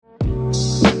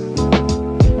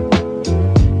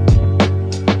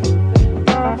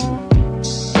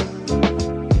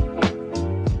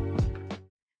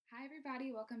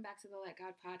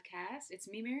It's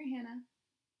me, Mary Hannah.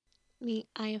 Me,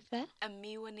 Ifa. And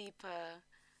me, Wanipa.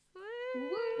 Woo!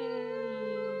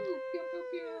 Hey. Pew, pew,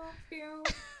 pew,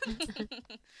 pew.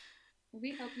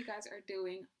 We hope you guys are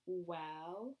doing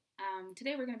well.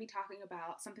 Today we're going to be talking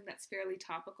about something that's fairly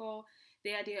topical: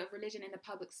 the idea of religion in the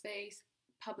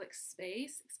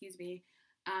excuse me,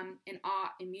 in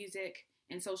art, in music,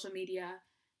 in social media,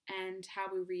 and how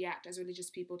we react as religious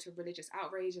people to religious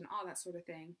outrage and all that sort of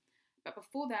thing. But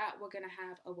before that, we're going to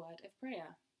have a word of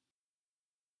prayer.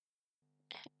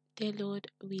 Dear Lord,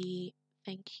 we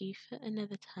thank you for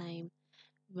another time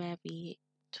where we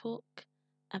talk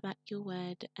about your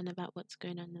word and about what's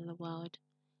going on in the world.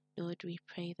 Lord, we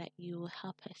pray that you will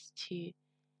help us to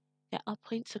get our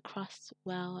points across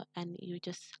well, and you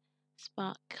just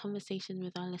spark conversation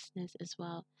with our listeners as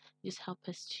well. Just help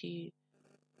us to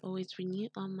always renew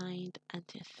our mind and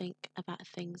to think about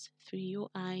things through your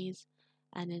eyes,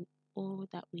 and in all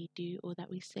that we do, all that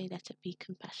we say, let it be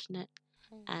compassionate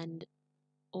and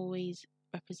always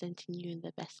representing you in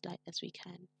the best light as we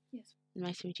can. Yes. In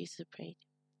my name, Jesus, we pray.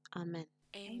 Amen.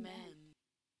 Amen.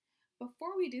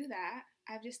 Before we do that,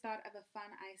 I've just thought of a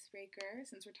fun icebreaker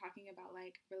since we're talking about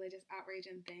like religious outrage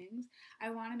and things. I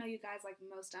want to know you guys like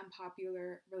most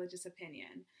unpopular religious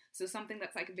opinion. So something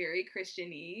that's like very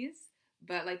Christianese,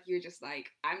 but like you're just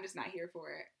like, I'm just not here for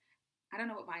it. I don't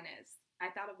know what mine is. I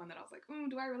thought of one that I was like,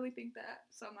 do I really think that?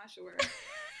 So I'm not sure.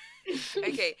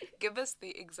 Okay, give us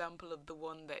the example of the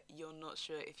one that you're not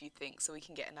sure if you think, so we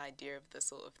can get an idea of the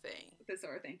sort of thing. This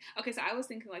sort of thing. Okay, so I was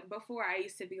thinking like before I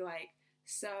used to be like,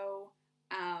 so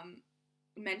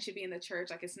men should be in the church,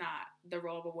 like it's not the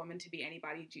role of a woman to be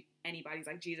anybody's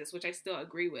like Jesus, which I still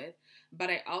agree with,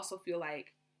 but I also feel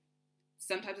like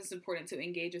sometimes it's important to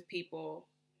engage with people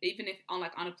even if on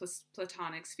a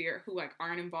platonic sphere who like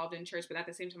aren't involved in church, but at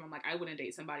the same time I'm like I wouldn't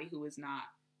date somebody who is not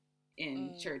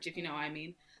in church, if you know what I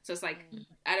mean. So it's like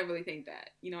I don't really think that,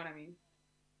 you know what I mean.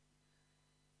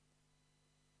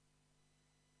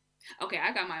 Okay,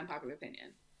 I got my unpopular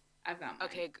opinion. I've got mine.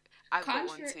 Okay, I've got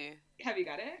one too. Have you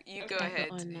got it? You okay. go ahead.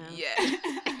 Yeah.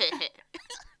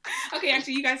 Okay,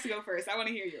 actually, you guys go first. I want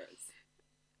to hear yours.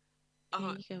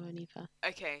 Here you go, Anifa.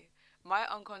 Okay, my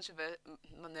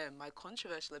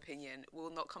controversial opinion will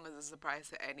not come as a surprise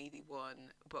to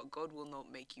anyone, but God will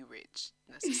not make you rich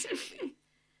necessarily.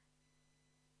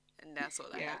 And that's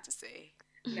all I have to say.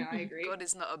 No, I agree. God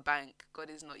is not a bank. God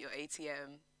is not your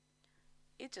ATM.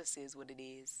 It just is what it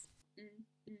is.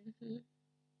 Mm-hmm.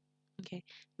 Okay,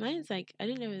 mine's like, I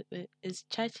don't know, it's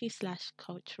churchy /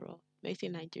 cultural, mostly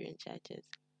Nigerian churches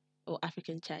or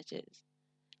African churches.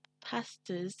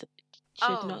 Pastors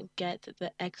should not get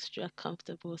the extra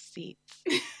comfortable seats.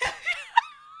 I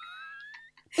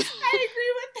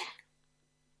agree with that.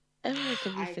 Everyone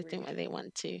can be sitting where they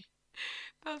want to.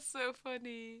 That's so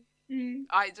funny.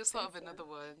 I just thought of another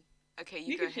one. Okay,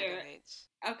 you go ahead, NH.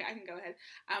 Okay, I can go ahead.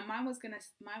 Mine was going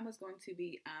to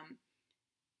be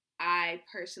I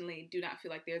personally do not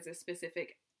feel like there's a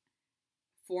specific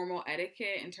formal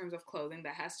etiquette in terms of clothing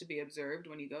that has to be observed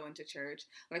when you go into church.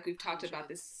 Like we've talked about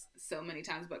this so many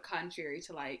times, but contrary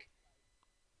to like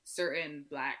certain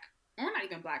black, or not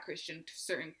even black Christian,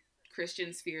 certain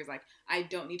Christian spheres, like I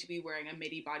don't need to be wearing a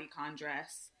midi bodycon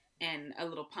dress and a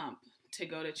little pump to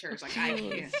go to church. Like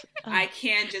I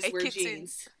can just wear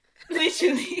jeans.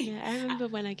 Literally. Yeah, I remember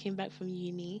when I came back from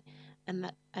uni, and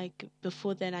that like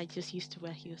before then I just used to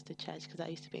wear heels to church because I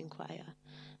used to be in choir,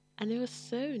 and it was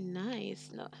so nice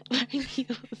not wearing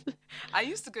heels. I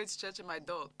used to go to church in my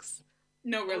dogs.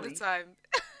 No, really. All the time.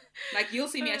 Like you'll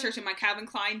see me at church in my Calvin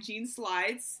Klein jean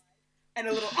slides and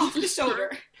a little off the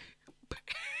shoulder.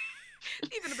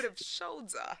 Even a bit of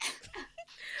shoulder.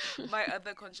 My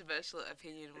other controversial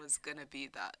opinion was gonna be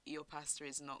that your pastor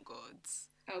is not God's.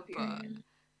 Oh, but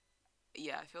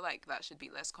yeah, I feel like that should be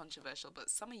less controversial, but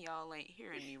some of y'all ain't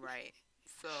hearing me right.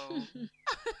 So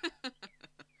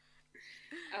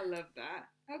I love that.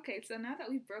 Okay, so now that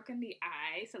we've broken the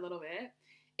ice a little bit,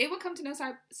 it will come to no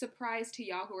surprise to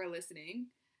y'all who are listening.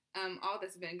 All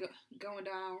that's been going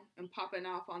down and popping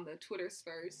off on the Twitter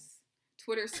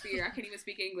sphere. I can't even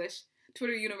speak English.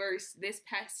 Twitter universe this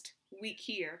past week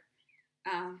here.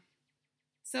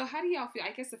 So how do y'all feel?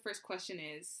 I guess the first question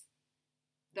is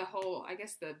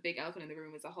the big elephant in the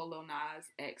room is the whole Lil Nas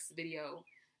X video,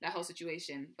 that whole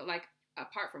situation. But like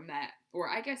apart from that, or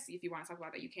I guess if you want to talk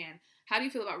about that, you can. How do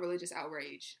you feel about religious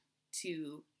outrage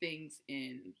to things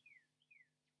in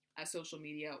a social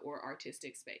media or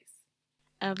artistic space?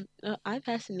 I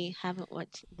personally haven't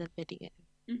watched the video,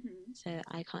 so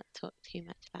I can't talk too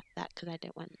much about that because I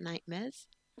don't want nightmares.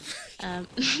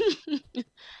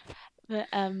 But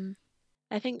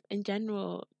I think in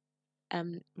general,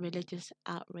 religious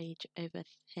outrage over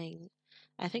thing,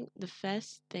 I think the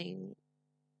first thing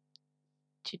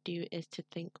to do is to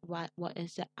think what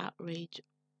is the outrage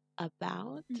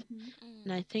about. And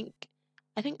Mm.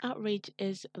 I think outrage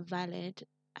is valid,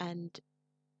 and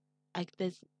like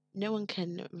there's no one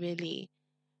can really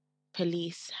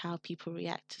police how people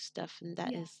react to stuff, and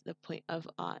that Yeah. is the point of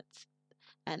art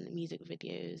and music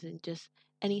videos and just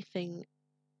anything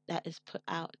that is put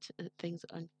out, things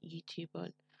on YouTube or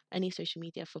any social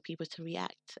media for people to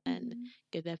react and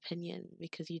give their opinion,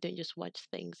 because you don't just watch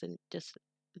things and just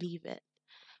leave it.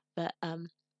 But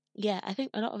yeah, I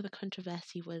think a lot of the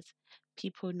controversy was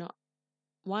people not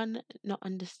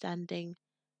understanding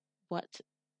what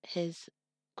his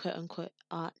quote unquote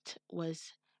art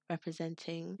was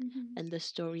representing and the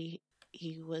story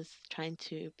he was trying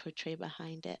to portray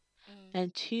behind it. Mm.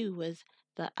 And two was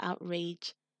the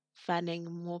outrage fanning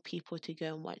more people to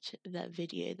go and watch that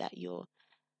video that you're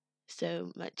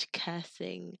so much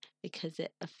cursing because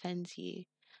it offends you.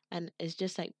 And it's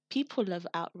just like people love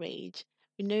outrage.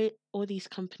 We know all these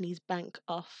companies bank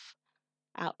off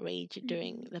outrage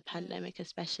during the pandemic,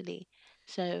 especially.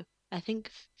 So I think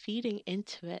feeding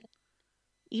into it,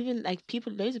 even like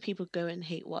people, loads of people go and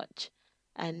hate watch,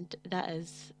 and that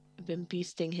has been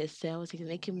boosting his sales. He's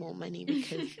making more money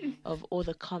because of all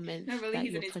the comments Not really, that he's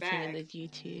in you're his putting in bag. the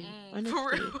YouTube. For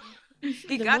Honestly, real.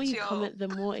 He the more got you you. comment, the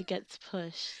more it gets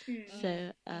pushed. Mm.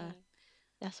 So Mm.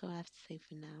 that's all I have to say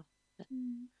for now. But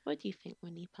Mm. what do you think,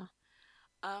 Monipa?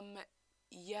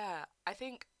 Yeah, I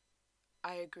think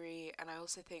I agree, and I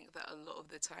also think that a lot of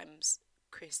the times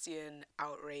Christian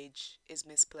outrage is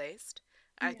misplaced.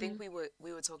 I Yeah. think we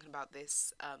were talking about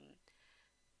this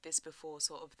before,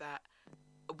 sort of that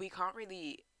we can't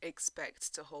really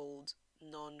expect to hold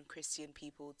non-Christian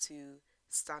people to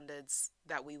standards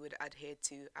that we would adhere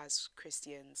to as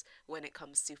Christians when it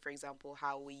comes to, for example,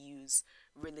 how we use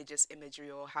religious imagery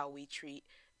or how we treat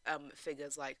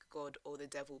figures like God or the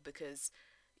devil. Because,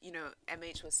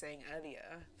 MH was saying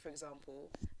earlier, for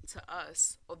example, to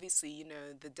us, obviously,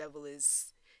 the devil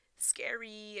is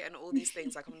scary and all these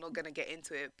things. Like, I'm not gonna get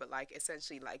into it, but like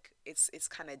essentially, like it's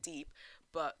kind of deep.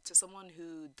 But to someone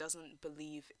who doesn't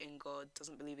believe in God,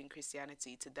 doesn't believe in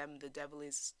Christianity, to them the devil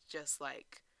is just a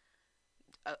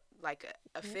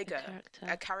Yeah, figure,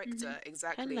 a character, kind of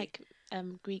exactly. like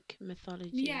Greek mythology.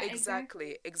 Yeah,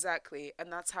 Exactly,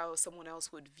 and that's how someone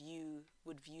else would view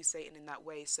Satan in that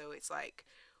way. So it's like,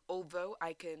 although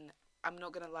I'm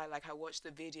not gonna lie, like I watched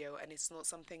the video and it's not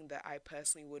something that I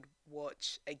personally would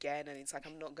watch again, and it's like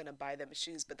I'm not gonna buy them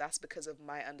shoes, but that's because of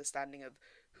my understanding of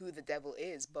who the devil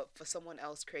is. But for someone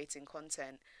else creating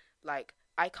content, like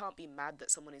I can't be mad that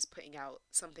someone is putting out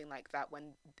something like that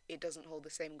when it doesn't hold the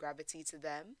same gravity to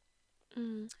them.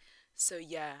 Mm. So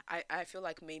yeah, I feel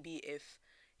like maybe if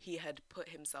he had put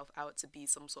himself out to be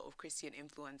some sort of Christian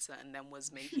influencer and then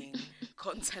was making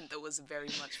content that was very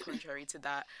much contrary to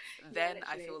that, then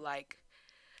I literally. feel like,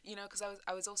 because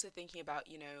I was also thinking about,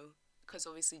 because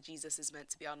obviously Jesus is meant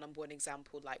to be our number one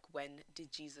example. Like, when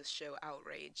did Jesus show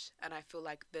outrage? And I feel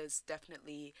like there's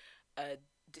definitely a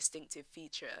distinctive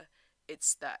feature.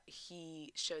 It's that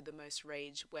he showed the most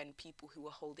rage when people who were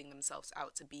holding themselves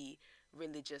out to be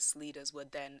religious leaders were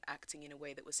then acting in a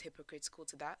way that was hypocritical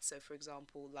to that. So, for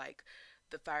example, like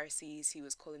the Pharisees, he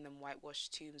was calling them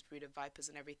whitewashed tombs, brood of vipers,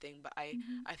 and everything. But I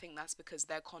think that's because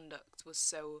their conduct was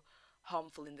so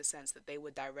harmful in the sense that they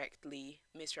were directly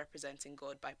misrepresenting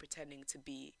God by pretending to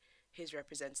be his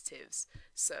representatives.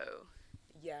 So,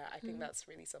 yeah, I think that's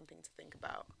really something to think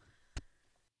about.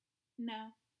 No,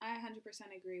 I 100%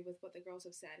 agree with what the girls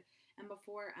have said. And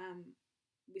before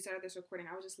we started this recording,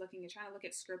 I was just trying to look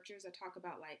at scriptures that talk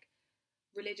about like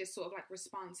religious sort of like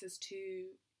responses to,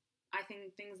 I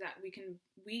think, things that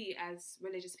we as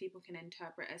religious people can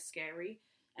interpret as scary.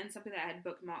 And something that I had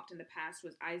bookmarked in the past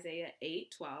was Isaiah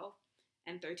 8:12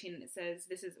 and 13. And it says,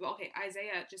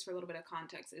 Isaiah, just for a little bit of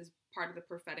context, is part of the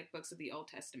prophetic books of the Old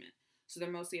Testament. So they're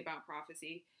mostly about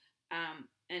prophecy.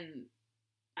 And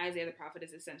Isaiah the prophet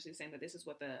is essentially saying that this is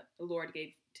what the Lord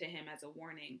gave to him as a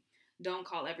warning. Don't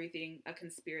call everything a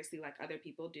conspiracy like other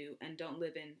people do, and don't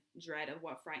live in dread of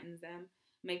what frightens them.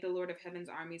 Make the Lord of heaven's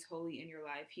armies holy in your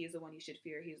life. He is the one you should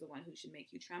fear. He is the one who should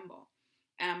make you tremble.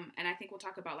 And I think we'll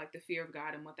talk about like the fear of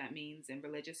God and what that means and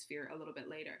religious fear a little bit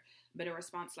later. But in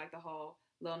response, like the whole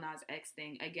Lil Nas X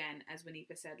thing, again, as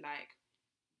Wanipa said, like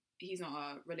he's not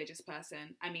a religious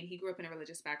person. I mean, he grew up in a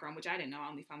religious background, which I didn't know. I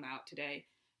only found that out today.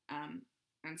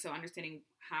 And so understanding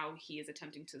how he is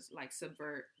attempting to like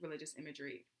subvert religious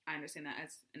imagery, I understand that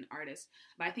as an artist.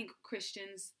 But I think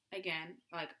Christians, again,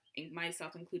 like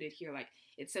myself included here, like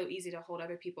it's so easy to hold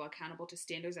other people accountable to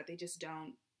standards that they just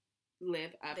don't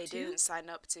live up They to. didn't sign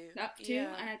up to.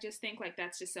 And I just think like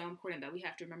that's just so important that we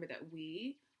have to remember that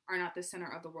we are not the center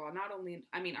of the world. Not only,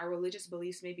 I mean, our religious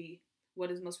beliefs may be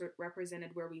what is most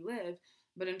represented where we live,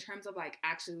 but in terms of like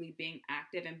actually being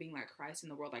active and being like Christ in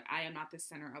the world, like I am not the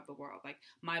center of the world. Like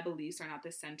my beliefs are not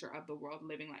the center of the world,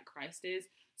 living like Christ is.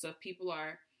 So if people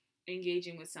are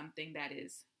engaging with something that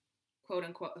is quote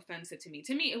unquote offensive to me,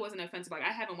 it wasn't offensive. Like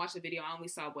I haven't watched the video. I only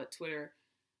saw what Twitter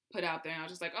put out there, and I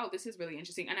was just like, oh, this is really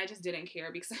interesting. And I just didn't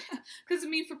care because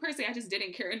me, for personally, I just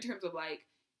didn't care in terms of like,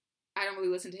 I don't really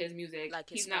listen to his music. Like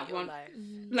he's not one life.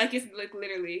 like it's like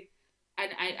literally,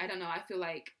 and I don't know. I feel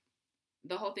like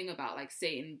the whole thing about like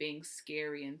Satan being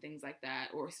scary and things like that,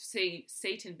 or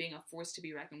Satan being a force to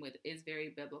be reckoned with, is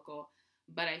very biblical.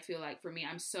 But I feel like for me,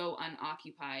 I'm so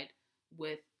unoccupied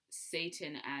with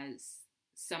Satan as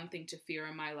something to fear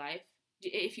in my life.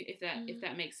 If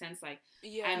that makes sense, like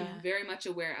I'm very much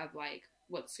aware of like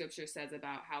what Scripture says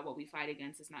about how what we fight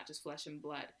against is not just flesh and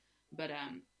blood, but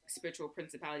spiritual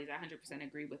principalities. I 100%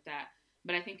 agree with that.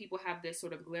 But I think people have this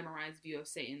sort of glamorized view of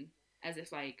Satan as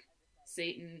if like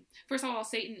Satan. First of all,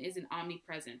 Satan isn't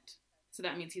omnipresent, so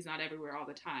that means he's not everywhere all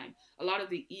the time. A lot of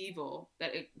the evil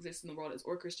that exists in the world is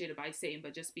orchestrated by Satan,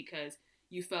 but just because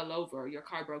you fell over, your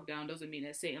car broke down, doesn't mean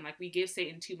it's Satan. Like we give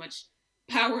Satan too much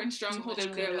power and stronghold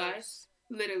in their lives,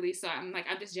 literally. So I'm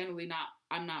just generally not,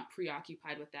 I'm not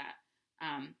preoccupied with that.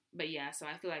 But yeah, so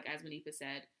I feel like, as Manipa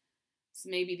said,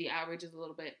 maybe the outrage is a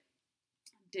little bit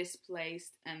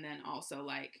displaced, and then also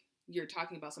like you're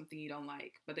talking about something you don't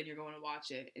like, but then you're going to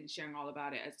watch it and sharing all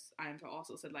about it. As Iamfa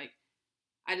also said, like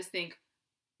I just think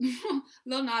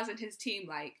Lil Nas and his team,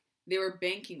 like they were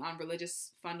banking on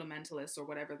religious fundamentalists or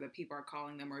whatever the people are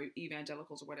calling them, or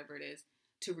evangelicals or whatever it is,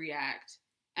 to react.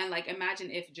 And like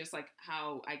imagine if just like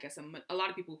how I guess a lot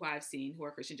of people who I've seen who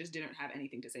are Christian just didn't have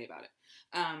anything to say about it.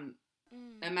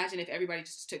 Imagine if everybody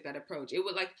just took that approach. It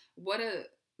would like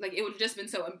it would have just been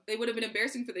it would have been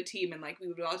embarrassing for the team, and like we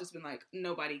would have all just been like,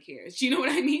 nobody cares. You know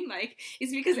what I mean? Like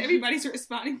it's because everybody's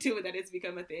responding to it that it's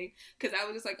become a thing. Because I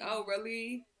was just like, oh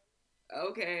really?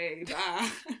 Okay, bye.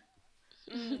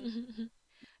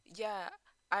 Yeah,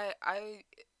 I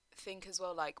think as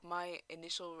well, like my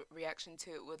initial reaction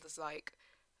to it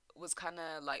was kind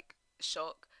of like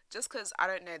shock, just because I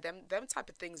don't know, them type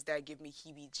of things that give me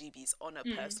heebie-jeebies on a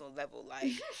personal level,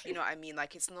 like you know what I mean,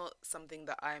 like it's not something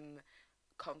that I'm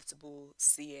comfortable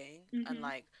seeing, and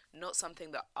like not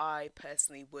something that I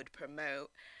personally would promote.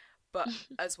 But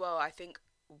as well, I think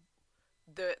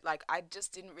I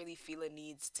just didn't really feel a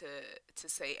need to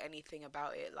say anything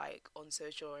about it, like on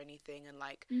social or anything, and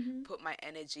like put my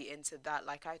energy into that.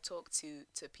 Like I talked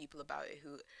to people about it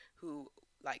who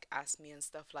like asked me and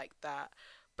stuff like that,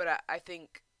 but I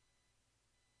think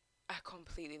I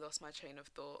completely lost my train of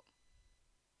thought.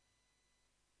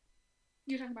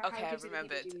 You're talking about okay, how it I gives you the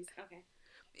remembered. heebie-jeebies. Okay.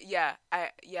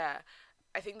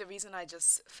 I think the reason I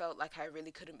just felt like I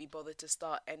really couldn't be bothered to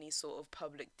start any sort of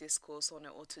public discourse on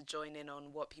it, or to join in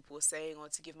on what people were saying, or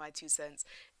to give my 2 cents,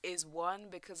 is one,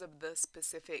 because of the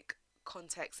specific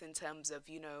context in terms of,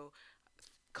 you know,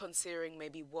 considering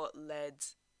maybe what led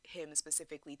him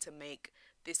specifically to make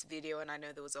this video. And I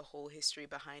know there was a whole history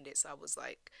behind it, so I was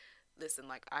like, listen,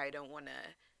 like I don't want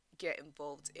to get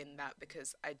involved in that,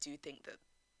 because I do think that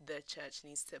the church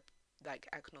needs to like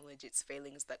acknowledge its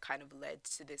failings that kind of led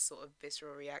to this sort of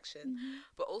visceral reaction.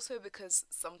 But also because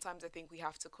sometimes I think we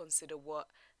have to consider what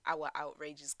our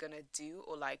outrage is gonna do,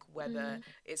 or like whether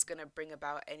it's gonna bring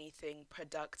about anything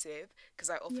productive. Because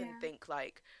I often think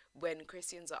like when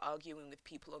Christians are arguing with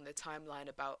people on the timeline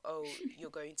about, oh,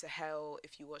 you're going to hell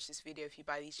if you watch this video, if you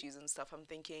buy these shoes and stuff, I'm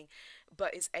thinking,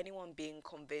 but is anyone being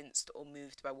convinced or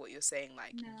moved by what you're saying?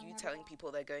 Like, No, you not at telling all.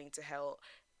 people they're going to hell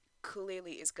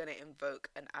clearly is going to invoke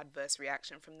an adverse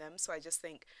reaction from them. So I just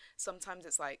think sometimes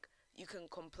it's like you can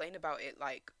complain about it,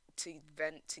 like to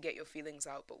vent, to get your feelings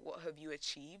out, but what have you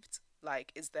achieved?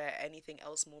 Like, is there anything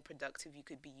else more productive you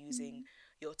could be using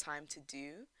your time to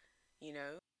do, you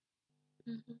know?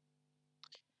 Mhm.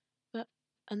 But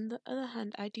on the other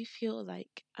hand, I do feel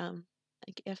like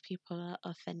if people are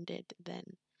offended, then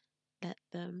let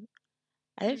them.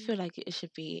 I don't feel like it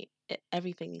should be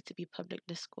everything needs to be public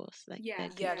discourse. Like Yeah, they're Yeah,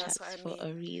 group yeah, that's what chats I for a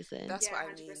mean. reason. That's yeah, what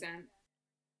I mean. 100%.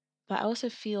 But I also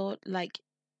feel like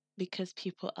because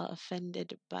people are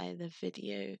offended by the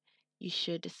video, you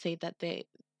should say that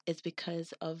it's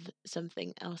because of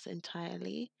something else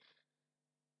entirely.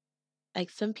 Like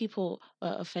some people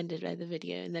were offended by the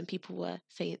video, and then people were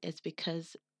saying it's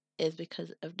because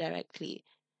of directly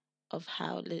of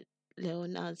how Lil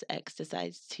Nas X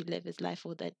decides to live his life,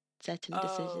 or the certain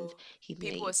decisions Oh, he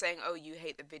people were made. saying, oh, you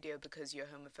hate the video because you're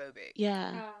homophobic.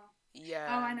 Yeah. Oh,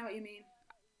 Yeah. I know what you mean.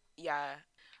 Yeah.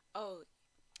 Oh,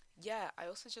 yeah, I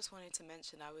also just wanted to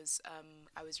mention I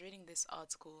was reading this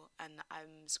article and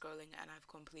I'm scrolling and I've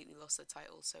completely lost the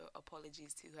title, so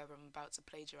apologies to whoever I'm about to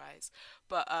plagiarize.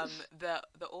 But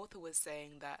the author was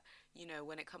saying that, you know,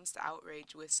 when it comes to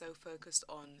outrage, we're so focused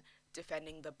on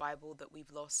defending the Bible that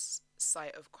we've lost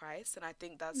sight of Christ, and I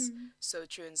think that's Mm. so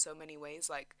true in so many ways.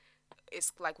 Like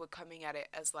it's like we're coming at it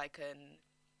as like an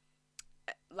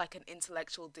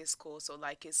intellectual discourse, or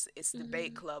like it's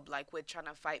debate Mm-hmm. club, like we're trying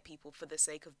to fight people for the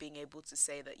sake of being able to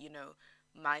say that, you know,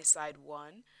 my side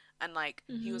won. And like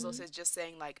he was Mm-hmm. also just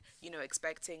saying, like, you know,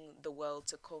 expecting the world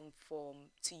to conform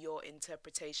to your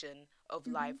interpretation of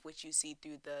Mm-hmm. life, which you see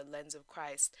through the lens of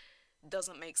Christ,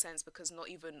 doesn't make sense, because not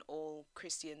even all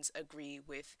Christians agree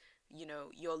with, you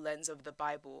know, your lens of the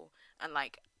Bible. And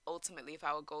like ultimately, if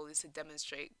our goal is to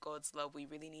demonstrate God's love, we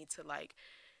really need to like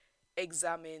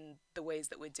examine the ways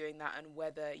that we're doing that, and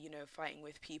whether, you know, fighting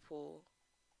with people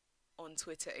on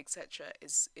Twitter, etc.,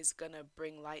 is gonna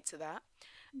bring light to that.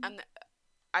 And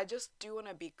I just do want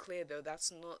to be clear though, that's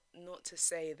not to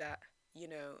say that, you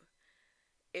know,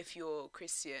 if you're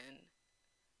Christian,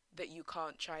 that you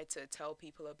can't try to tell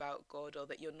people about God, or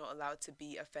that you're not allowed to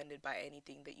be offended by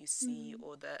anything that you see, Mm.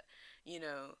 or that, you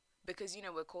know, because, you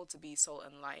know, we're called to be salt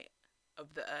and light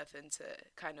of the earth, and to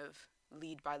kind of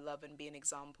lead by love and be an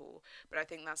example. But I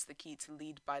think that's the key, to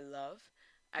lead by love.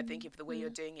 I think Mm. if the way you're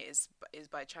doing it is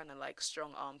by trying to like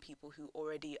strong arm people who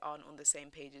already aren't on the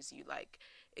same page as you, like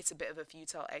it's a bit of a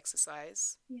futile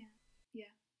exercise. Yeah,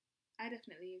 yeah, I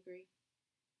definitely agree.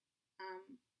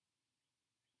 Um,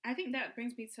 I think that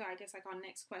brings me to, I guess, like our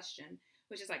next question,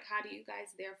 which is like, how do you guys,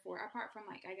 therefore, apart from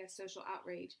like, I guess, social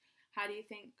outrage, how do you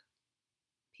think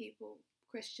people,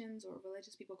 Christians or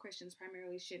religious people, Christians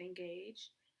primarily, should engage?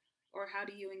 Or how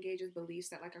do you engage with beliefs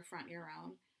that like affront your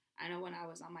own? I know when I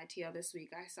was on my TL this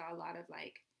week, I saw a lot of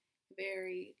like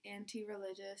very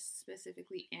anti-religious,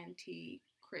 specifically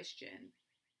anti-Christian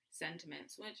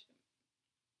sentiments, which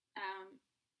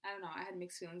I don't know. I had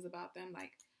mixed feelings about them.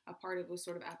 Like a part of it was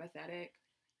sort of apathetic.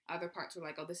 Other parts were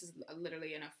like, oh, this is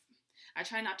literally enough. I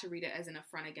try not to read it as an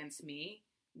affront against me,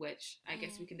 which I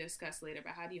guess we Mm. can discuss later.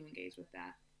 But how do you engage with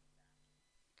that?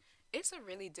 It's a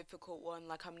really difficult one,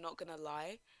 like I'm not gonna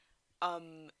lie.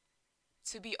 Um,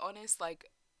 to be honest,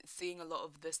 like seeing a lot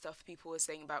of the stuff people were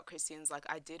saying about Christians, like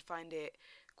I did find it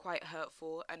quite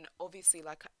hurtful. And obviously,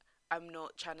 like I'm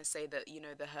not trying to say that, you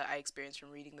know, the hurt I experienced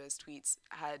from reading those tweets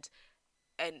had,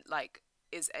 and like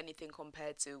is anything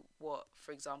compared to what,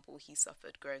 for example, he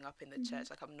suffered growing up in the Mm-hmm. church.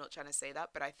 Like I'm not trying to say that,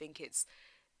 but I think it's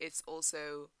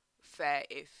also fair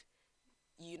if,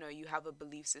 you know, you have a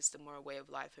belief system or a way of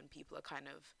life and people are kind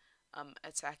of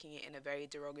attacking it in a very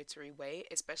derogatory way,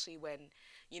 especially when,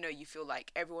 you know, you feel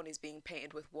like everyone is being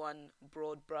painted with one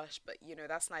broad brush. But, you know,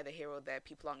 that's neither here or there.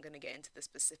 People aren't going to get into the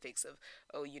specifics of,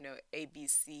 oh, you know,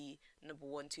 ABC, number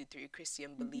one, two, three,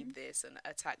 Christian Mm-hmm. believe this, and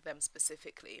attack them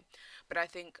specifically. But I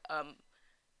think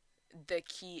the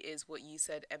key is what you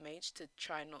said, MH, to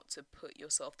try not to put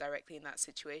yourself directly in that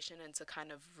situation, and to kind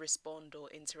of respond or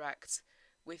interact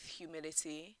with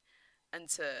humility, and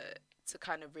to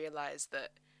kind of realize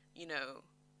that, you know,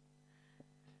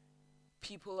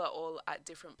 people are all at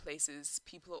different places,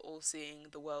 people are all seeing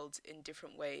the world in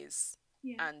different ways.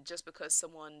 Yeah. And just because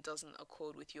someone doesn't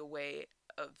accord with your way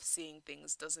of seeing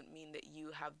things doesn't mean that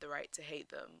you have the right to hate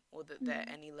them, or that they're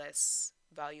Mm-hmm. any less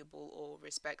valuable or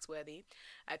respect worthy.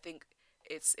 I think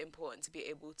it's important to be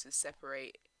able to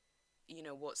separate, you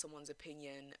know, what someone's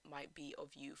opinion might be of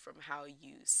you from how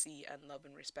you see and love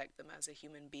and respect them as a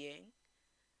human being.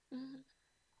 Mm-hmm.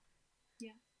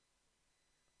 Yeah.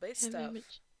 But it's I very tough.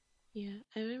 much, yeah,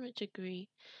 I very much agree.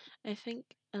 I think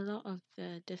a lot of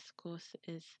the discourse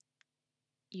is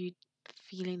you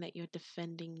feeling that you're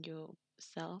defending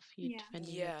yourself, you're Yeah.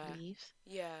 defending your Yeah, beliefs,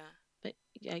 yeah. but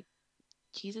like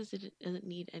Jesus doesn't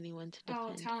need anyone to Oh,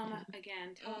 defend tell him him.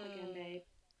 again. Tell him again, Mm, babe.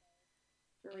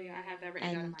 For real. I have mm. that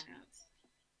written down in my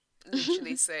And notes.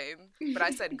 Literally same. But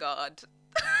I said God.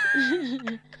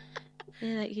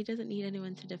 yeah, like he doesn't need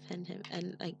anyone to defend him.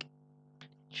 And like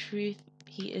truth,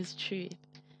 he is truth.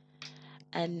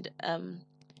 And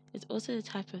it's also the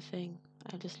type of thing.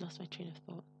 I just lost my train of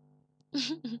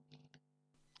thought.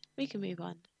 We can move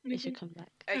on. We It should can. come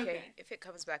back. Okay, Okay. if it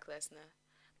comes back, let us know.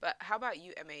 But how about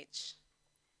you, MH?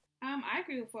 I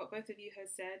agree with what both of you have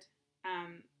said.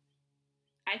 Um,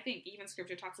 I think even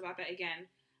scripture talks about that again.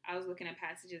 I was looking at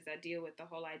passages that deal with the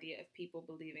whole idea of people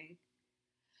believing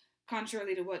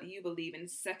contrarily to what you believe in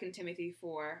Second Timothy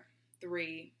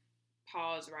 4:3.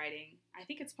 Paul's writing. I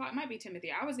think it's Paul. It might be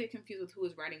Timothy. I always get confused with who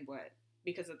is writing what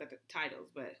because of the titles,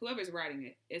 but whoever's writing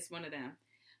it, it's one of them.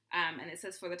 And it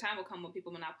says, "For the time will come when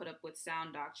people will not put up with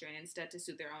sound doctrine. Instead, to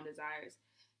suit their own desires,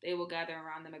 they will gather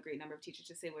around them a great number of teachers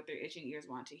to say what their itching ears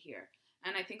want to hear."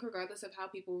 And I think regardless of how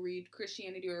people read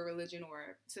Christianity or religion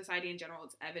or society in general,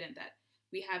 it's evident that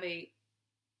we have a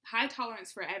high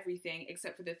tolerance for everything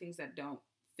except for the things that don't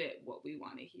fit what we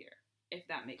want to hear, if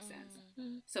that makes sense.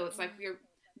 So it's like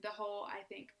the whole, I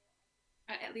think,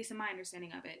 at least in my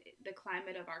understanding of it, the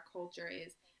climate of our culture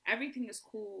is everything is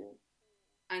cool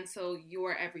until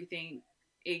your everything,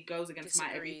 it goes against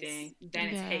my everything, then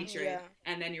it's hatred,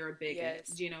 and then you're a bigot.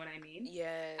 Do you know what I mean?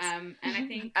 Yes. And I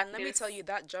think, and let me tell you,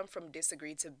 that jump from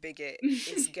disagree to bigot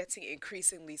is getting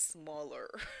increasingly smaller.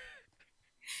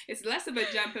 It's less of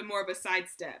a jump and more of a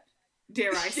sidestep,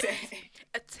 dare I say.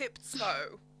 A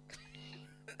tiptoe.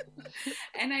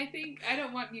 And I think, I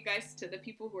don't want you guys to, the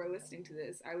people who are listening to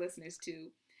this, our listeners, to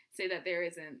say that there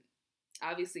isn't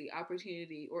obviously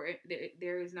opportunity, or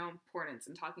there is no importance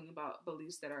in talking about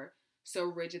beliefs that are so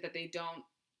rigid that they don't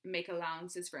make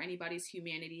allowances for anybody's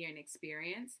humanity and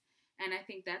experience. And I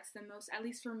think that's the most, at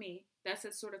least for me, that's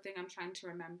the sort of thing I'm trying to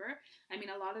remember. I mean,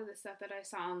 a lot of the stuff that I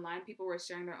saw online, people were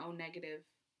sharing their own negative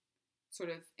sort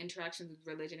of interactions with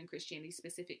religion and Christianity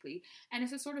specifically. And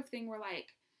it's a sort of thing where,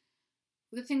 like,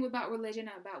 the thing about religion,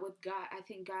 about with God, I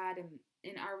think God, and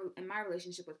in my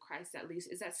relationship with Christ at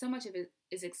least, is that so much of it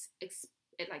is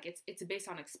it's based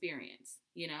on experience,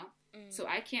 you know. So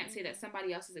I can't say that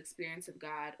somebody else's experience of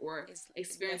God or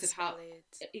experience of how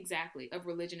exactly of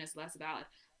religion is less valid.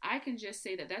 I can just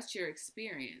say that that's your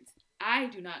experience. I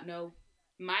do not know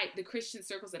the Christian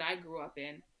circles that I grew up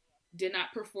in did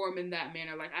not perform in that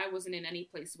manner. Like, I wasn't in any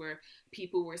place where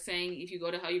people were saying, if you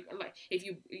go to hell, if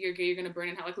you're gay, you're gonna burn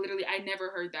in hell. Like, literally, I never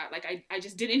heard that. Like, I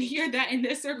just didn't hear that in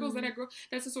the circles that I grew up.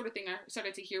 That's the sort of thing I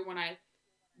started to hear when I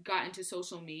got into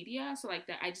social media. So, like,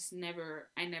 that, I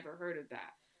never heard of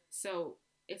that. So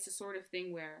it's the sort of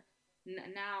thing where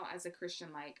now, as a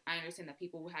Christian, like, I understand that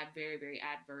people have very, very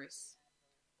adverse,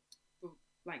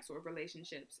 like, sort of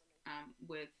relationships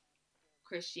with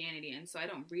Christianity, and so I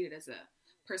don't read it as a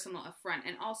personal affront.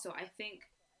 And also, I think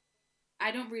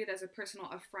I don't read it as a personal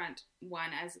affront, one,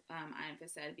 as Iamfa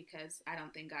said, because I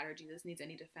don't think God or Jesus needs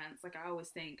any defense. Like, I always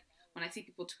think when I see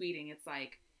people tweeting, it's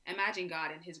like, imagine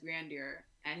God in his grandeur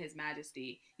and his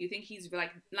majesty. You think he's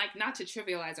like not to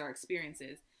trivialize our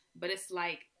experiences, but it's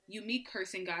like, me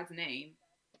cursing God's name,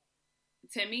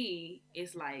 to me,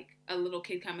 it's like a little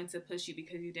kid coming to push you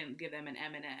because you didn't give them an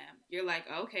M&M. You're like,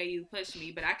 okay, you pushed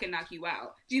me, but I can knock you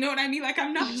out. Do you know what I mean? Like,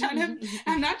 I'm not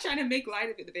trying to make light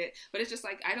of it a bit, but it's just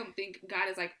like, I don't think God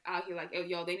is like out here like, oh,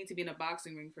 yo, they need to be in a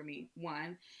boxing ring for me,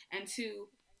 one. And two,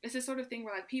 it's this sort of thing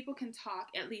where, like, people can talk,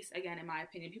 at least, again, in my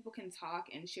opinion, people can talk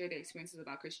and share their experiences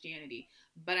about Christianity,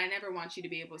 but I never want you to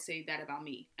be able to say that about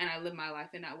me, and I live my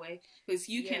life in that way, because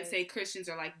you can say Christians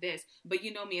are like this, but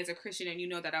you know me as a Christian, and you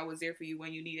know that I was there for you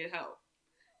when you needed help,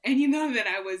 and you know that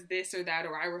I was this or that,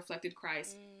 or I reflected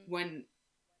Christ when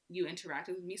you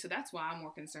interacted with me. So that's why I'm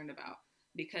more concerned about,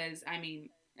 because, I mean,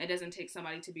 it doesn't take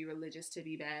somebody to be religious to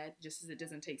be bad, just as it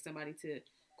doesn't take somebody to,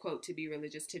 quote, to be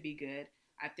religious to be good.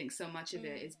 I think so much of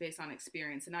it is based on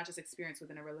experience, and not just experience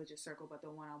within a religious circle, but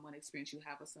the one-on-one experience you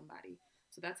have with somebody.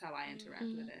 So that's how I interact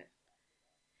with it.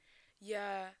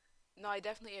 Yeah, no, I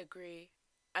definitely agree.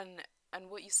 And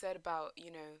what you said about, you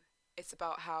know, it's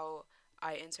about how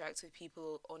I interact with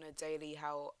people on a daily,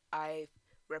 how I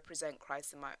represent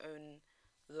Christ in my own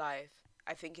life,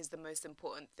 I think is the most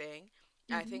important thing.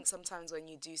 I think sometimes when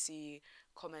you do see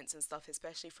comments and stuff,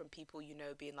 especially from people you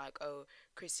know being like, oh,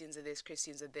 Christians are this,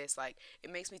 Christians are this, like, it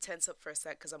makes me tense up for a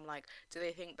sec, because I'm like, do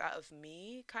they think that of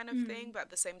me, kind of thing? But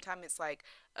at the same time, it's like,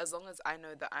 as long as I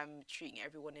know that I'm treating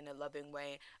everyone in a loving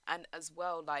way, and as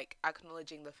well, like,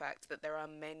 acknowledging the fact that there are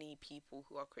many people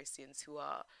who are Christians who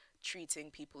are treating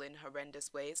people in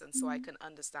horrendous ways, and so I can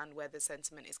understand where the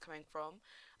sentiment is coming from.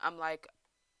 I'm like,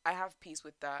 I have peace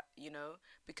with that, you know,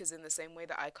 because in the same way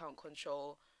that I can't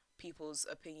control people's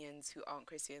opinions who aren't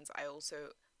Christians, I also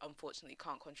unfortunately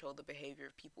can't control the behavior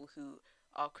of people who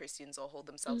are Christians or hold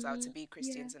themselves out to be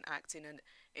Christians and act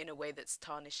in a way that's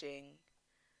tarnishing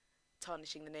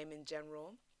the name in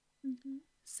general.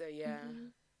 So yeah.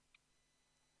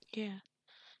 Yeah,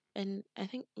 and I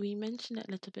think we mentioned it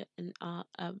a little bit in our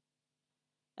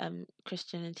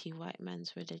Christianity, white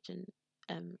man's religion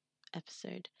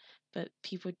episode, but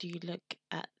people do look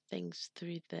at things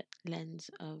through the lens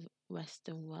of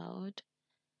Western world.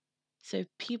 So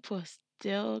people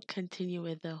still continue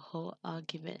with the whole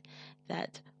argument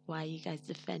that why are you guys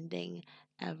defending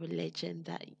a religion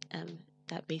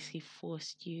that basically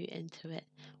forced you into it,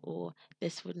 or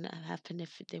this wouldn't have happened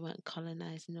if they weren't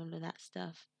colonized and all of that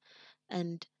stuff.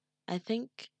 And I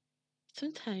think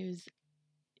sometimes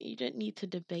you don't need to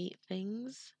debate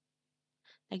things.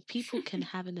 Like, people can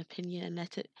have an opinion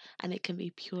and it can be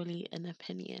purely an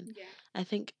opinion. Yeah. I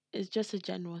think it's just a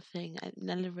general thing.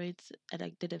 Nella Rhodes,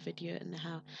 like, did a video on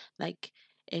how, like,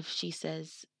 if she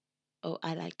says, "Oh,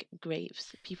 I like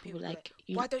grapes," people were People be like, like,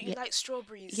 "You, why don't you yeah, like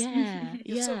strawberries? yeah,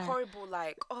 You're so yeah." horrible.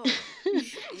 Like, oh,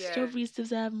 yeah, Strawberries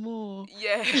deserve more.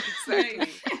 yeah, Right.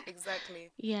 exactly,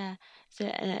 exactly. Yeah. So,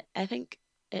 and I think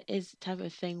it is type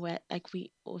of thing where, like,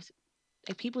 we also,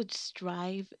 like, people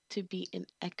strive to be in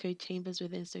echo chambers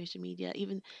within social media,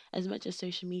 even as much as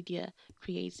social media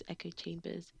creates echo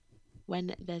chambers.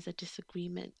 When there's a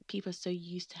disagreement, people are so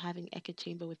used to having echo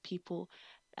chamber with people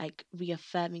like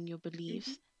reaffirming your Mhm.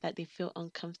 beliefs that they feel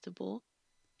uncomfortable.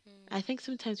 I Mm. think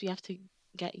sometimes we have to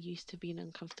get used to being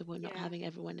uncomfortable and not Yeah. having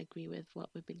everyone agree with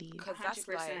what we believe. Because that's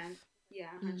 100%. life.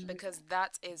 Yeah, Mm. 100%. Because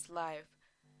that is life.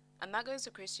 And that goes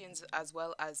to Christians as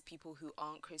well as people who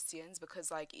aren't Christians,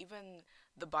 because like even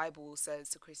the Bible says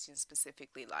to Christians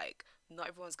specifically, like, not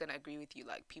everyone's gonna agree with you,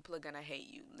 like people are gonna hate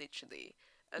you, literally.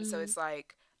 And so Mm. it's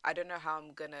like I don't know how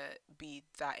I'm gonna be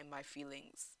that in my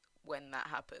feelings when that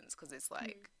happens, because it's Mm.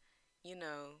 like, you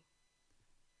know,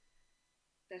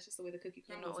 That's just the way the cookie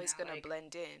you're not crumbles always now. gonna Like,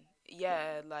 blend in.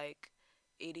 yeah. Yeah, like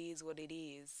it is what it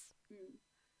is. Mm.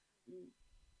 Mm.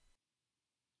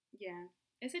 Yeah.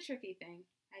 It's a tricky thing.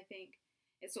 I think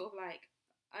it's sort of like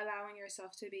allowing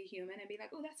yourself to be human and be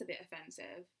like, oh, that's a bit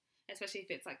offensive. Especially if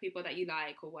it's like people that you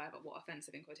like or whatever, what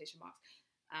offensive in quotation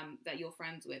marks, that you're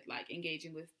friends with, like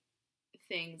engaging with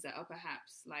things that are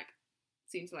perhaps like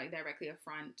seem to like directly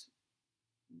affront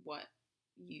what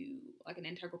you like an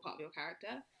integral part of your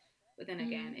character. But then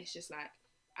again, Mm. it's just like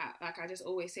I just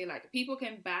always say, like people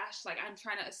can bash. Like I'm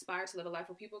trying to aspire to live a life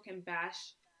where people can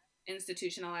bash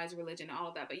institutionalized religion, all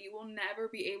of that, but you will never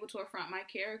be able to affront my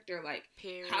character, like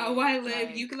how Period. I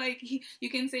live. You Like can you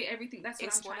can say everything. That's what I'm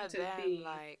it's one trying of to them, be.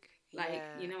 like, Like,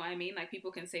 yeah. you know what I mean? Like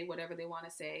people can say whatever they want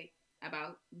to say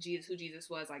about Jesus, who Jesus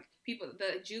was. Like people,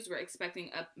 the Jews were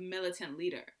expecting a militant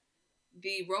leader.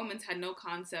 The Romans had no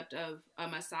concept of a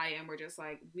Messiah and were just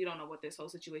like, we don't know what this whole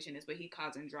situation is, but he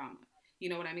causing drama. You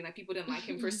know what I mean? Like people didn't like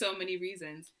him for so many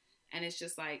reasons. And it's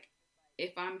just like,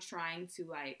 if I'm trying to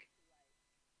like,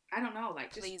 I don't know,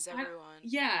 like just, Please everyone.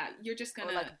 yeah, you're just Or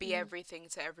gonna, like be everything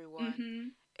to everyone. mm-hmm.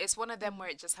 It's one of them where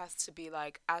it just has to be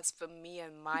like, as for me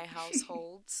and my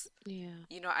households, Yeah.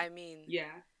 you know what I mean? Yeah,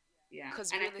 yeah.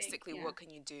 Because And I think, realistically, yeah, what can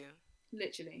you do?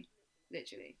 literally,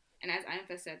 literally. And as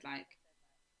Ampha said, like,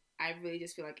 I really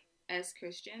just feel like as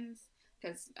Christians,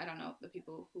 because I don't know the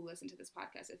people who listen to this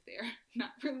podcast if they're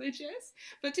not religious,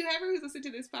 but to whoever who's listened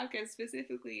to this podcast,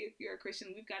 specifically if you're a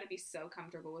Christian, we've got to be so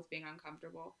comfortable with being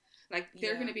uncomfortable. Like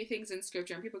there are going Yeah. to be things in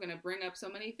scripture and people are going to bring up so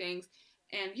many things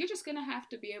and you're just going to have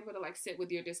to be able to like sit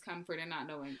with your discomfort and not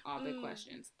knowing all the Mm,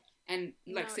 questions and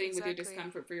like no, sitting with your exactly.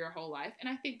 discomfort for your whole life. And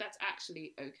I think that's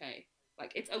actually okay.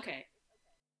 Like it's okay.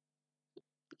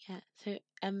 Yeah. So,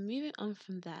 moving on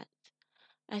from that,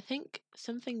 I think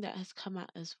something that has come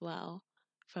out as well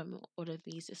from all of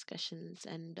these discussions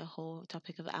and the whole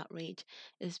topic of outrage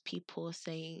is people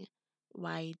saying,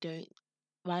 why don't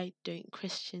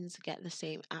Christians get the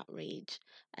same outrage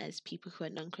as people who are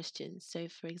non-Christians? So,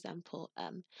 for example,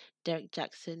 Derek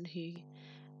Jackson, who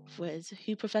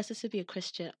professes to be a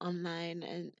Christian online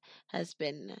and has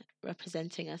been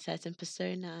representing a certain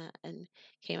persona and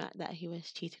came out that he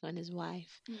was cheating on his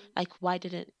wife. Mm. Like,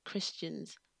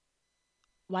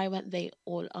 why weren't they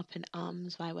all up in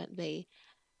arms? Why weren't they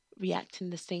reacting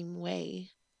the same way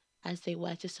as they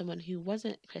were to someone who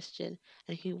wasn't Christian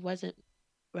and who wasn't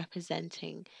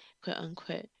representing quote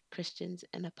unquote Christians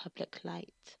in a public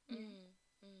light? Yeah.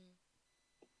 Mm, mm.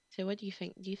 So, what do you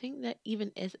think? Do you think that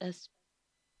even is a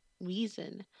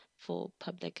reason for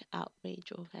public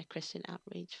outrage or a Christian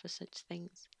outrage for such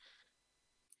things?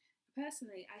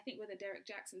 Personally, I think with the Derek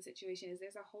Jackson situation is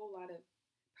there's a whole lot of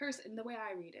in the way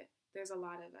I read it, there's a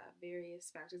lot of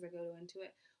various factors that go into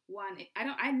it. One,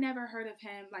 I never heard of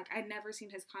him. Like I'd never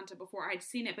seen his content before. I'd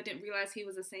seen it, but didn't realize he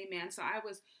was the same man. So I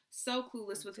was so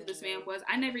clueless with who Didn't this man know. was.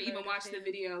 I never even Heard of watched the him.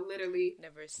 video. Literally,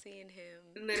 Never seen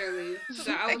him. literally.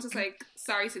 So I was just like,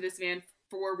 sorry to this man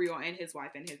for real and his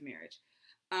wife and his marriage.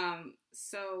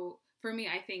 So for me,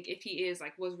 I think if he is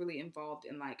like was really involved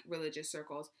in like religious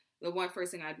circles, the one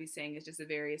first thing I'd be saying is just the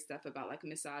various stuff about like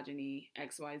misogyny,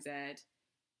 XYZ,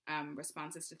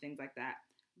 responses to things like that.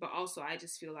 But also, I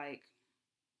just feel like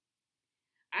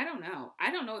I don't know.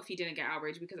 I don't know if he didn't get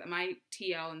outraged because my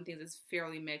TL and things is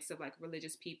fairly mixed of like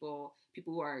religious people,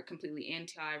 people who are completely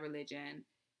anti-religion,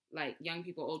 like young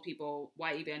people, old people,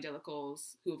 white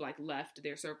evangelicals who have like left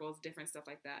their circles, different stuff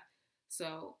like that.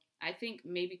 So I think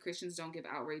maybe Christians don't give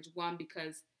outrage, one,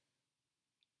 because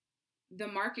the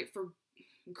market for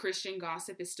Christian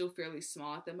gossip is still fairly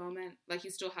small at the moment. Like, you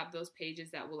still have those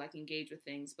pages that will like engage with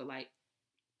things, but like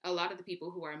a lot of the people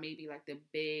who are maybe like the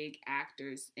big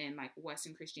actors in like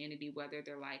Western Christianity, whether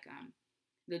they're like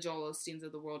the Joel Osteens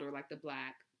of the world or like the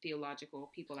Black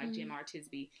theological people like Jim R.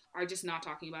 Tisby, are just not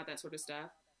talking about that sort of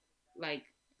stuff. Like,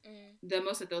 the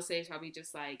most that they'll say is probably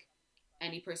just like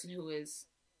any person who is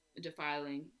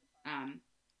defiling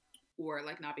or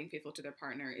like not being faithful to their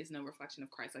partner is no reflection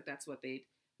of Christ. Like, that's what they'd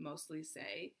mostly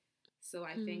say. So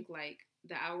I think like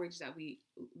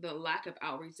the lack of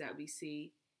outreach that we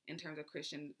see in terms of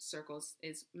Christian circles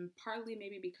is partly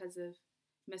maybe because of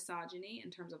misogyny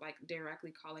in terms of like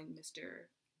directly calling Mr.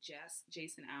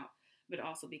 Jason out, but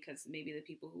also because maybe the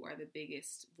people who are the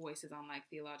biggest voices on like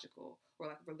theological or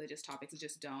like religious topics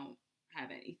just don't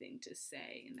have anything to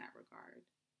say in that regard.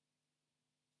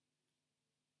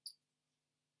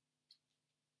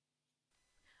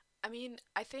 I mean,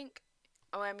 I think.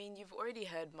 Oh, I mean, you've already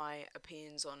heard my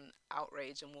opinions on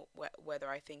outrage and whether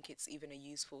I think it's even a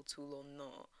useful tool or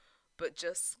not. But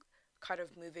just kind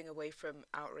of moving away from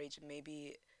outrage and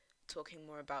maybe talking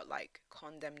more about like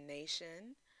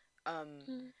condemnation.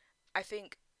 Um, I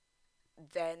think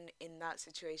then in that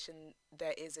situation,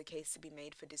 there is a case to be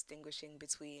made for distinguishing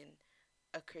between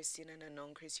a Christian and a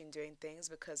non-Christian doing things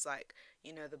because, like,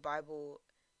 the Bible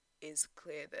is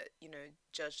clear that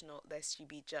judge not lest you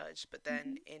be judged, but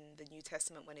then in the New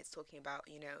Testament when it's talking about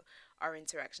our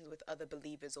interactions with other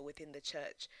believers or within the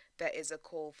church, there is a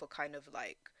call for kind of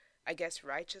like, I guess,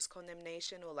 righteous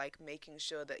condemnation, or like making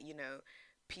sure that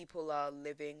people are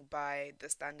living by the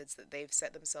standards that they've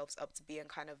set themselves up to be, and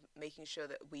kind of making sure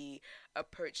that we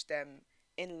approach them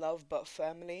in love but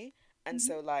firmly. And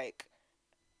so like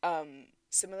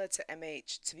similar to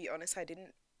MH, to be honest, I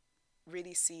didn't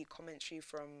really see commentary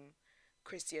from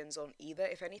Christians on either.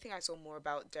 If anything, I saw more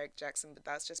about Derek Jackson, but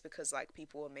that's just because like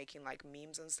people were making like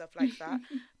memes and stuff like that.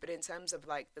 But in terms of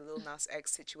like the Lil Nas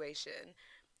X situation,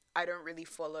 I don't really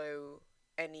follow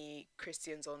any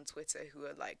Christians on Twitter who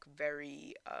are like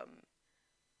very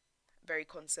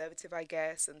conservative, I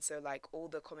guess. And so like all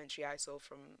the commentary I saw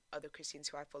from other Christians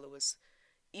who I follow was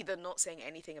either not saying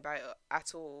anything about it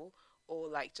at all, or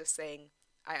like just saying,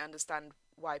 I understand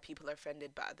why people are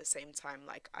offended, but at the same time,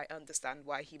 like, I understand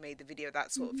why he made the video,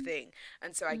 that sort of thing.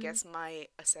 And so I guess my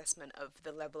assessment of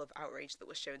the level of outrage that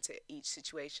was shown to each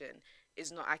situation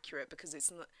is not accurate, because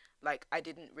it's not like I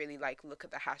didn't really like look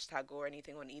at the hashtag or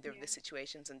anything on either of the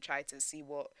situations and try to see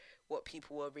what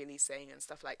people were really saying and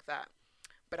stuff like that.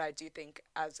 But I do think,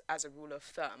 as a rule of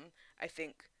thumb, I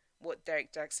think what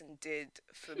Derek Jackson did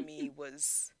for me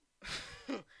was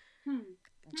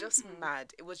just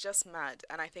mad. It was just mad.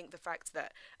 And I think the fact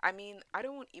that, I mean, I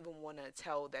don't even want to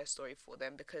tell their story for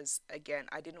them, because again,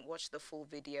 I didn't watch the full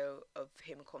video of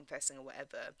him confessing or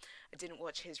whatever. I didn't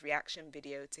watch his reaction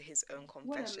video to his own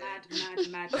confession. What a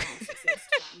mad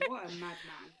narcissist. What a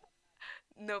madman.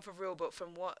 No, for real, but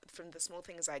from the small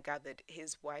things I gathered,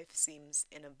 his wife seems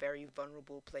in a very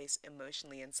vulnerable place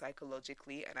emotionally and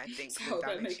psychologically, and I think the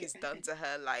damage he's done to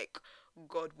her, like,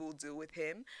 God will deal with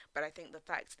him. But I think the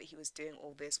fact that he was doing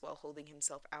all this while holding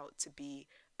himself out to be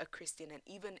a Christian, and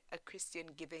even a Christian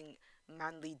giving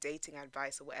manly dating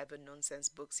advice or whatever nonsense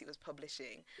books he was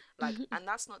publishing, like, and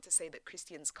that's not to say that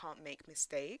Christians can't make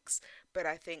mistakes, but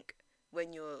I think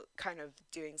when you're kind of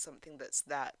doing something that's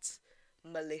that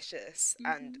malicious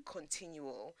and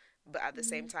continual, but at the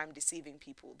same time deceiving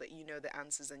people that you know the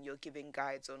answers, and you're giving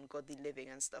guides on godly living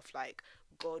and stuff, like,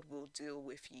 God will deal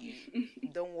with you.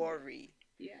 Don't worry.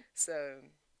 Yeah. So,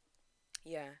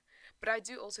 yeah. But I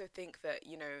do also think that,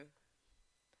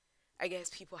 I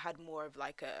guess people had more of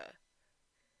like a,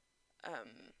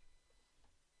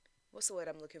 what's the word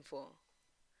I'm looking for?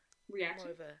 Reaction.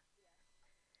 More of a,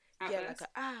 Outburst? yeah, like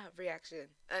a reaction,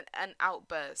 an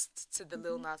outburst to the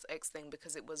Lil Nas X thing,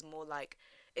 because it was more like,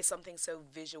 it's something so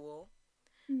visual,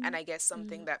 and I guess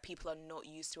something that people are not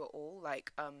used to at all.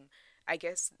 Like, I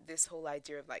guess this whole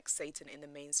idea of like Satan in the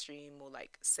mainstream, or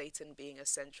like Satan being a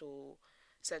central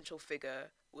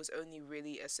figure, was only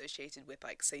really associated with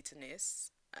like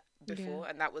Satanists before,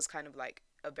 and that was kind of like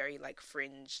a very like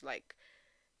fringe, like,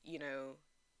 you know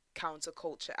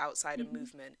counterculture outsider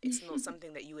movement. It's not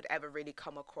something that you would ever really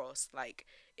come across, like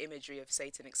imagery of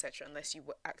Satan, etc., unless you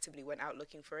actively went out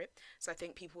looking for it. So I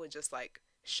think people were just like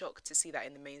shocked to see that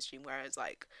in the mainstream, whereas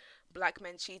like black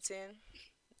men cheating,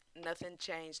 nothing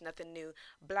changed, nothing new.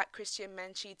 Black Christian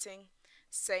men cheating,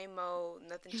 same old,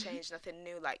 nothing changed, nothing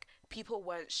new. Like, people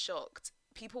weren't shocked.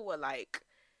 People were like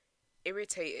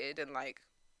irritated and like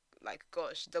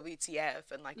gosh,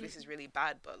 WTF, and like this is really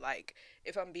bad. But like,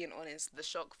 if I'm being honest, the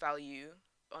shock value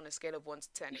on a scale of 1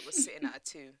 to 10, it was sitting at a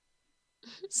 2.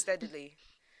 steadily.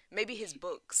 Maybe his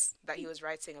books that he was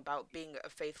writing about being a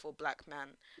faithful black man,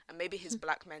 and maybe his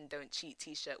 "Black Men Don't Cheat"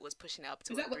 T-shirt was pushing it up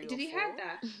to Is a that three what? or Did he have four.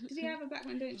 that? Did he have a Black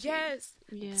Man Don't Cheat? Yes,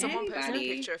 Yeah. someone posted a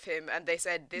Anybody? picture of him, and they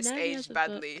said this Now he has aged a book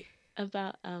badly.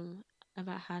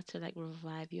 about how to like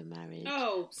revive your marriage.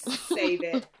 Oh, save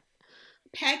it.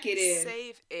 Pack it in.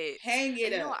 Save it. Hang it And you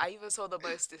know up. what? I even saw the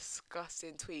most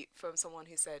disgusting tweet from someone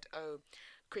who said, "Oh,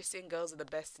 Christian girls are the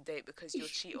best to date because you'll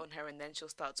cheat on her and then she'll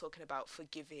start talking about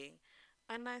forgiving."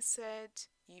 And I said,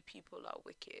 "You people are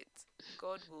wicked.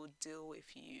 God will deal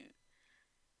with you.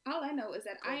 All I know is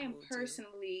that I God am will deal."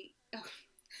 personally.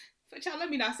 But y'all, let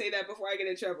me not say that before I get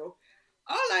in trouble.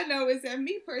 All I know is that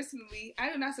me personally,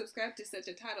 I do not subscribe to such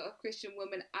a title of Christian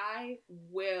woman. I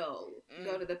will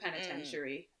go to the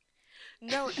penitentiary.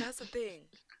 No, that's the thing.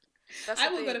 That's I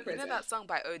the will go thing. to You know prison. that song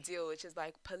by Odile, which is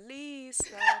like, "Police,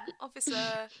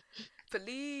 officer,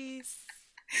 police."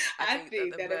 I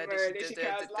think the that the murder murder she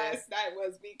caused last night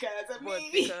was because of was me.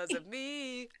 because of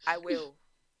me. I will.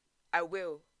 I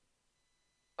will.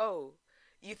 Oh,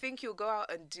 you think you'll go out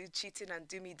and do cheating and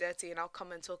do me dirty and I'll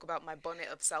come and talk about my bonnet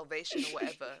of salvation or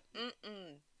whatever?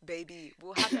 Baby,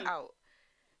 we'll have it out.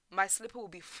 My slipper will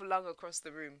be flung across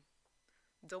the room.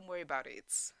 Don't worry about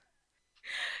it.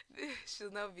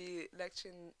 She'll now be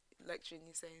lecturing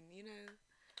you, saying,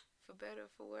 for better,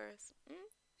 for worse.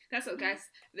 That's what, guys.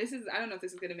 This is. I don't know if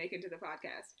this is gonna make it into the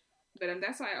podcast, but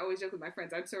that's why I always joke with my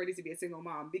friends. I'm so ready to be a single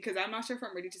mom because I'm not sure if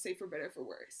I'm ready to say for better or for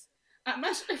worse. I'm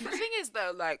not sure. The thing is,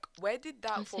 though, like, where did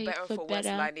that I'll for say better or for for worse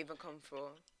better. line even come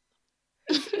from?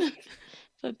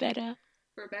 For better.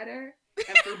 For better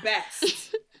and for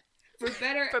best. For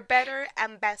better. For better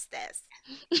and bestest.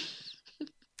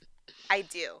 I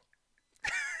do.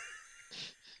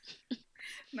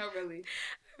 No, really.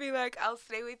 Be like, I'll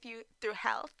stay with you through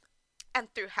health and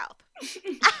through health.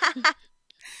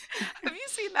 Have you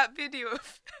seen that video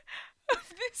of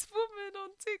this woman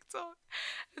on TikTok?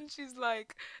 And she's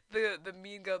like the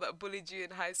mean girl that bullied you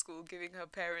in high school giving her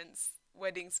parents'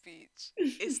 wedding speech.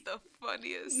 It's the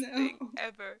funniest thing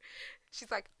ever.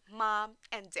 She's like, "Mom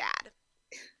and Dad."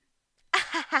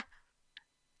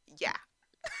 Yeah.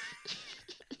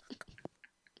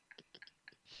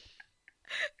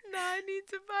 No, I need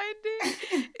to find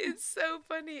it. It's so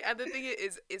funny. And the thing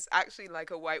is, it's actually like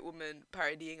a white woman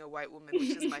parodying a white woman,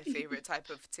 which is my favorite type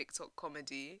of TikTok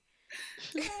comedy.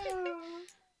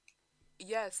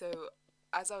 Yeah, so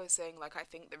as I was saying, like, I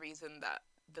think the reason that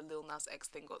the Lil Nas X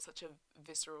thing got such a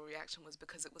visceral reaction was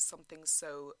because it was something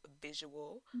so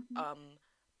visual.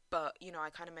 But, I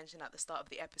kind of mentioned at the start of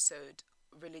the episode,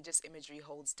 religious imagery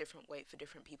holds different weight for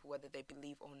different people, whether they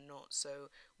believe or not. So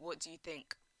what do you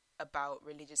think about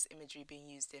religious imagery being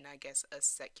used in, I guess, a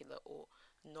secular or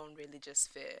non-religious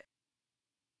sphere?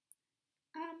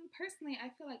 Personally, I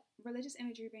feel like religious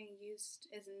imagery being used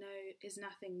is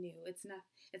nothing new. It's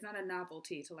not a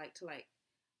novelty to like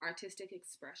artistic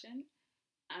expression.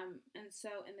 And so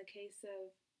in the case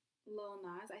of Lil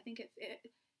Nas, I think it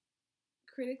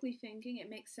critically thinking, it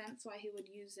makes sense why he would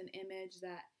use an image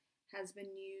that has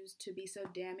been used to be so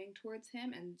damning towards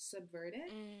him and subvert it.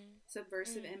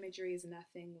 Subversive imagery is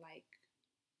nothing like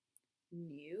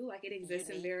new. Like, it exists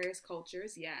in various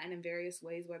cultures, yeah, and in various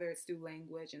ways, whether it's through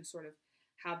language and sort of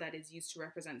how that is used to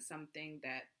represent something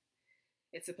that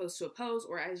it's supposed to oppose,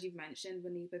 or as you've mentioned,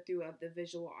 Beneath, through the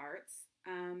visual arts.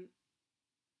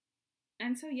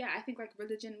 And so, yeah, I think like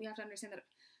religion, we have to understand that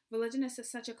religion is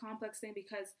such a complex thing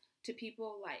because to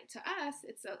people, like to us,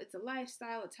 it's a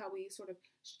lifestyle. It's how we sort of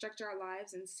structure our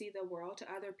lives and see the world.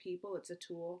 To other people, it's a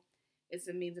tool. It's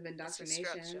a means of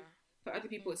indoctrination. For other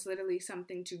people, it's literally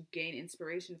something to gain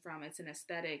inspiration from. It's an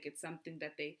aesthetic. It's something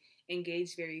that they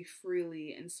engage very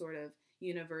freely and sort of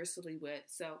universally with.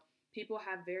 So people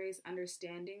have various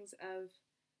understandings of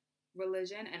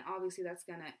religion, and obviously that's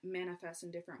going to manifest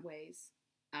in different ways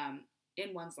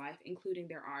in one's life, including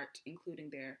their art, including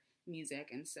their music.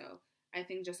 And so I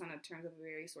think just on a terms of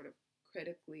very sort of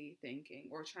critically thinking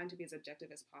or trying to be as objective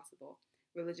as possible,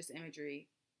 religious imagery,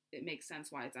 it makes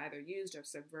sense why it's either used or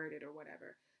subverted or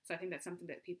whatever. So I think that's something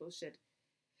that people should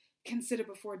consider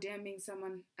before damning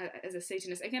someone as a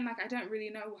Satanist. Again, like, I don't really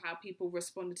know how people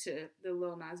responded to the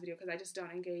Lil Nas video because I just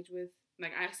don't engage with,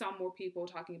 like, I saw more people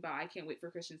talking about I can't wait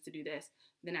for Christians to do this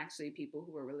than actually people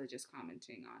who were religious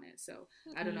commenting on it. So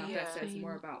I don't know if that says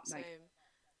more about like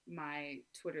my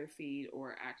Twitter feed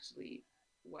or actually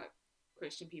what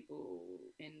Christian people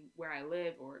in where I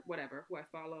live or whatever, who I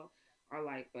follow, are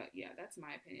like. But yeah, that's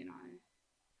my opinion on it.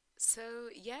 So,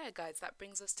 yeah, guys, that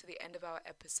brings us to the end of our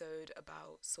episode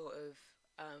about sort of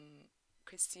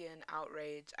Christian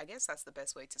outrage. I guess that's the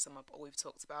best way to sum up all we've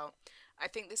talked about. I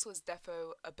think this was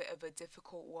defo a bit of a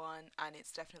difficult one, and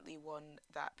it's definitely one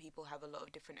that people have a lot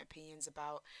of different opinions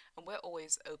about, and we're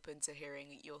always open to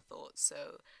hearing your thoughts.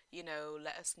 So,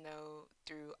 let us know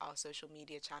through our social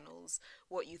media channels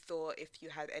what you thought, if you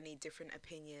had any different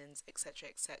opinions, etc.,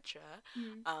 etc.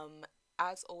 Mm. Um,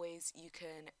 as always, you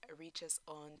can reach us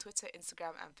on Twitter,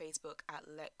 Instagram, and Facebook at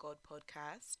Let God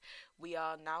Podcast. We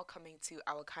are now coming to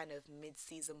our kind of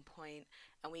mid-season point,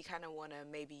 and we kind of want to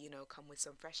maybe, come with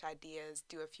some fresh ideas,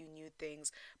 do a few new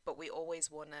things, but we always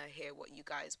want to hear what you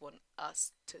guys want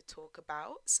us to talk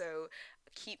about. So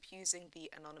keep using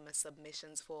the anonymous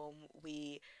submissions form.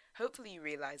 We hopefully you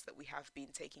realize that we have been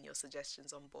taking your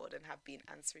suggestions on board and have been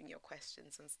answering your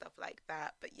questions and stuff like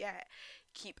that. But yeah,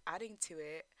 keep adding to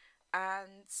it,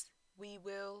 and we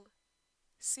will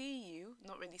see you,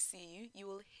 not really see you, you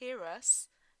will hear us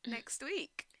next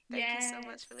week. Thank you so Yes.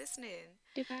 much for listening.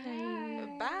 Goodbye.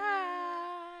 Bye. Bye.